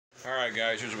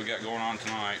Alright guys, here's what we got going on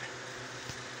tonight.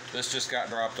 This just got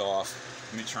dropped off.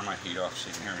 Let me turn my heat off so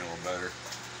you can hear me a little better.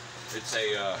 It's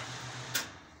a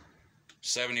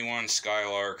 71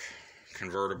 Skylark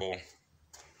convertible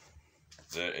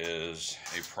that is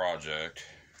a project.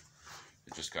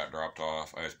 It just got dropped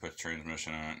off. I have to put the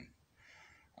transmission in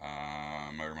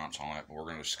it, motor mounts, all that, but we're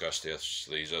going to discuss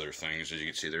these other things. As you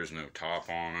can see, there's no top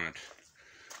on it,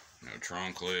 no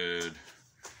trunk lid.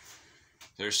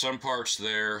 There's some parts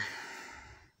there.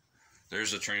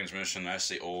 There's the transmission. That's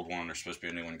the old one. There's supposed to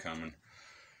be a new one coming.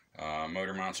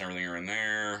 Motor mounts and everything are in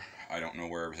there. I don't know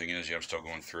where everything is yet. I'm still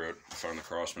going through it. I found the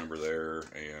cross member there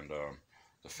and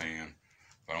the fan.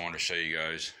 But I wanted to show you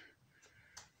guys.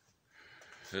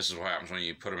 This is what happens when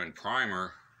you put them in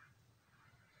primer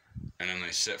and then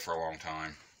they sit for a long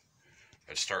time.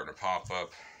 It's starting to pop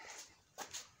up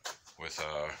with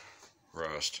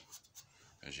rust,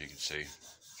 as you can see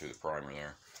through the primer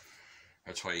there.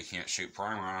 That's why you can't shoot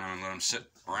primer on them and let them sit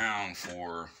around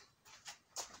for,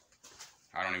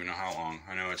 I don't even know how long.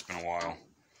 I know it's been a while,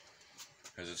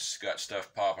 because it's got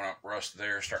stuff popping up, rust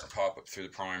there, starting to pop up through the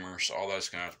primer. So all that's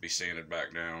going to have to be sanded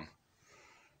back down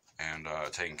and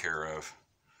taken care of.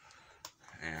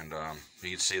 And you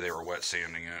can see they were wet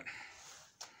sanding it.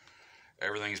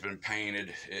 Everything's been painted.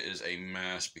 It is a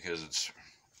mess because it's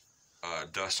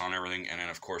dust on everything, and then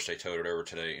of course they towed it over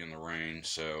today in the rain,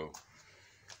 so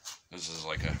this is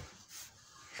like a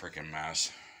freaking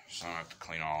mess. So I have to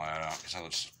clean all that out because I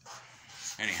was,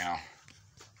 anyhow,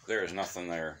 there is nothing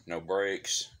there. No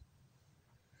brakes.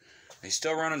 He's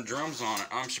still running drums on it.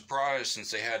 I'm surprised,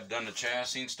 since they had done the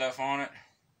chassis and stuff on it.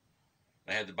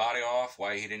 They had the body off.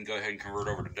 Why he didn't go ahead and convert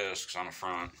over to discs on the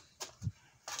front?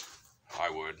 I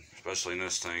would, especially in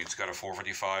this thing. It's got a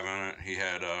 455 in it. He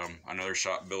had another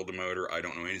shop build the motor. I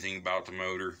don't know anything about the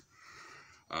motor.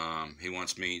 He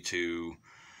wants me to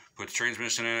put the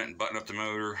transmission in it and button up the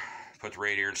motor, put the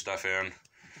radiator and stuff in.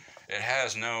 It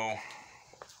has no,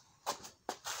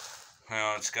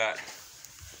 well, it's got,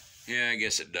 yeah, I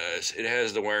guess it does. It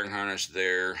has the wiring harness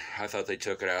there. I thought they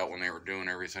took it out when they were doing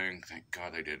everything. Thank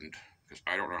God they didn't, because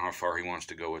I don't know how far he wants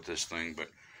to go with this thing, but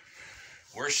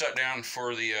we're shut down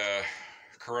for the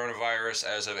coronavirus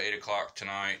as of 8 o'clock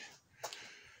tonight.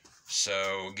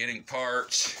 So getting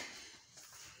parts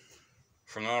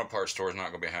from the auto parts store is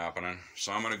not going to be happening.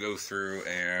 So I'm going to go through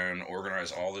and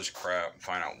organize all this crap and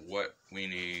find out what we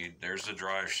need. There's the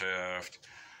drive shaft.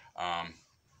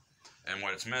 And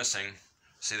what it's missing,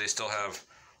 see, they still have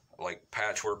like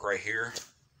patchwork right here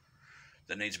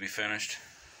that needs to be finished.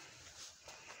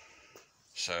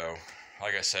 So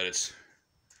like I said,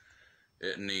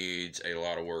 it needs a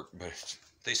lot of work, but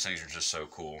these things are just so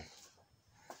cool.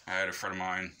 I had a friend of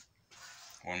mine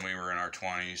when we were in our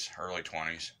 20s, early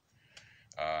 20s.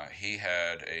 He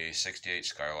had a 68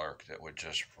 Skylark that would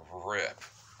just rip.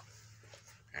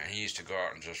 And he used to go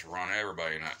out and just run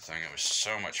everybody in that thing. It was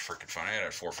so much freaking fun. It had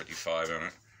a 455 in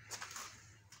it.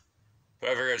 But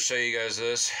I figured I'd show you guys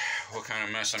this, what kind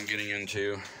of mess I'm getting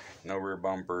into. No rear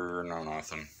bumper, no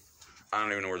nothing. I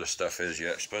don't even know where the stuff is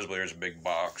yet. Supposedly there's a big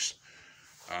box.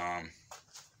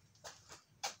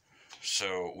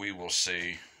 So we will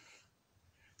see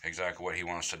exactly what he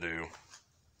wants to do.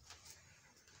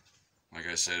 Like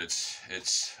I said,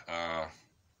 it's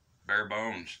bare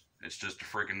bones. It's just a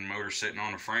freaking motor sitting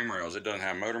on the frame rails. It doesn't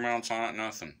have motor mounts on it,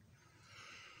 nothing.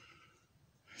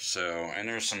 So, and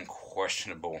there's some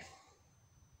questionable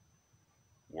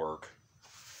work,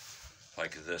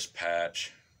 like this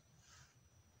patch.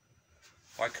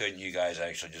 Why couldn't you guys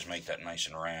actually just make that nice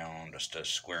and round instead of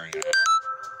squaring it out?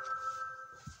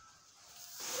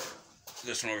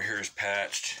 This one over here is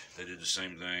patched. They did the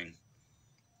same thing.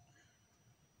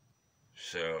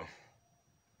 So,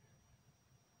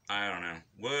 I don't know.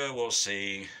 Well, we'll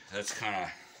see. That's kind of,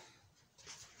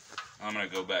 I'm going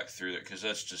to go back through it because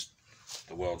that's just,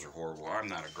 the welds are horrible. I'm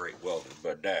not a great welder,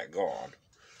 but daggone.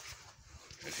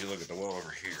 If you look at the weld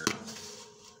over here,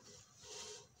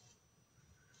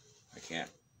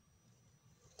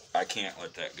 I can't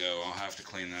let that go. I'll have to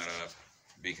clean that up,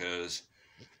 because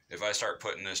if I start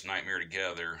putting this nightmare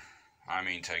together, I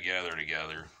mean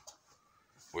together,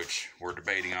 which we're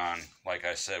debating on, like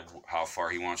I said, how far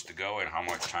he wants to go and how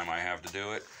much time I have to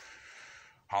do it,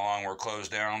 how long we're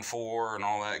closed down for, and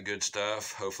all that good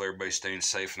stuff. Hopefully everybody's staying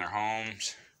safe in their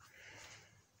homes,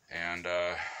 and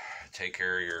take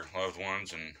care of your loved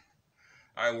ones. And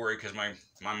I worry because my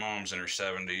mom's in her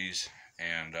 70s,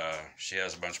 and she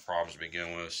has a bunch of problems to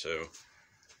begin with, so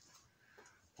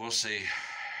we'll see.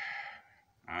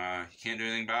 You can't do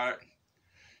anything about it.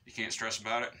 You can't stress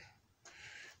about it.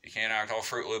 You can't act all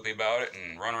Fruit Loopy about it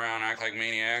and run around and act like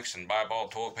maniacs and buy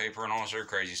bald toilet paper and all this other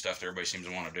crazy stuff that everybody seems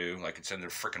to want to do, like it's in their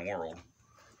freaking world.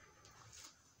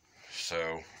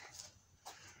 So,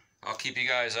 I'll keep you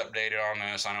guys updated on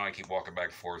this. I know I keep walking back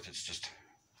and forth. It's just,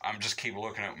 I'm just keep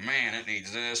looking at, man, it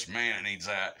needs this, man, it needs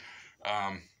that.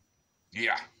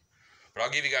 Yeah. But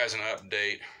I'll give you guys an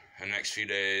update in the next few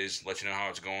days, let you know how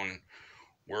it's going.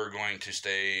 We're going to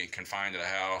stay confined to the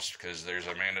house because there's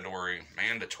a mandatory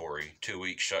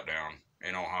 2-week shutdown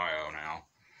in Ohio now.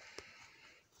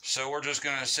 So we're just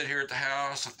going to sit here at the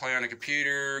house, play on the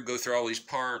computer, go through all these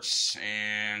parts,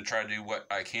 and try to do what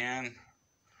I can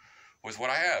with what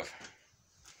I have.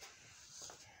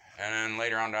 And then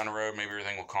later on down the road, maybe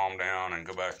everything will calm down and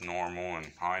go back to normal,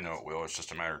 and I know it will. It's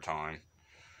just a matter of time.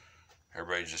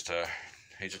 Everybody just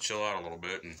needs to chill out a little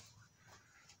bit and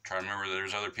try to remember that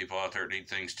there's other people out there that need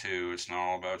things too. It's not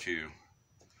all about you.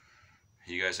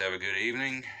 You guys have a good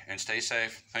evening and stay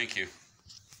safe. Thank you.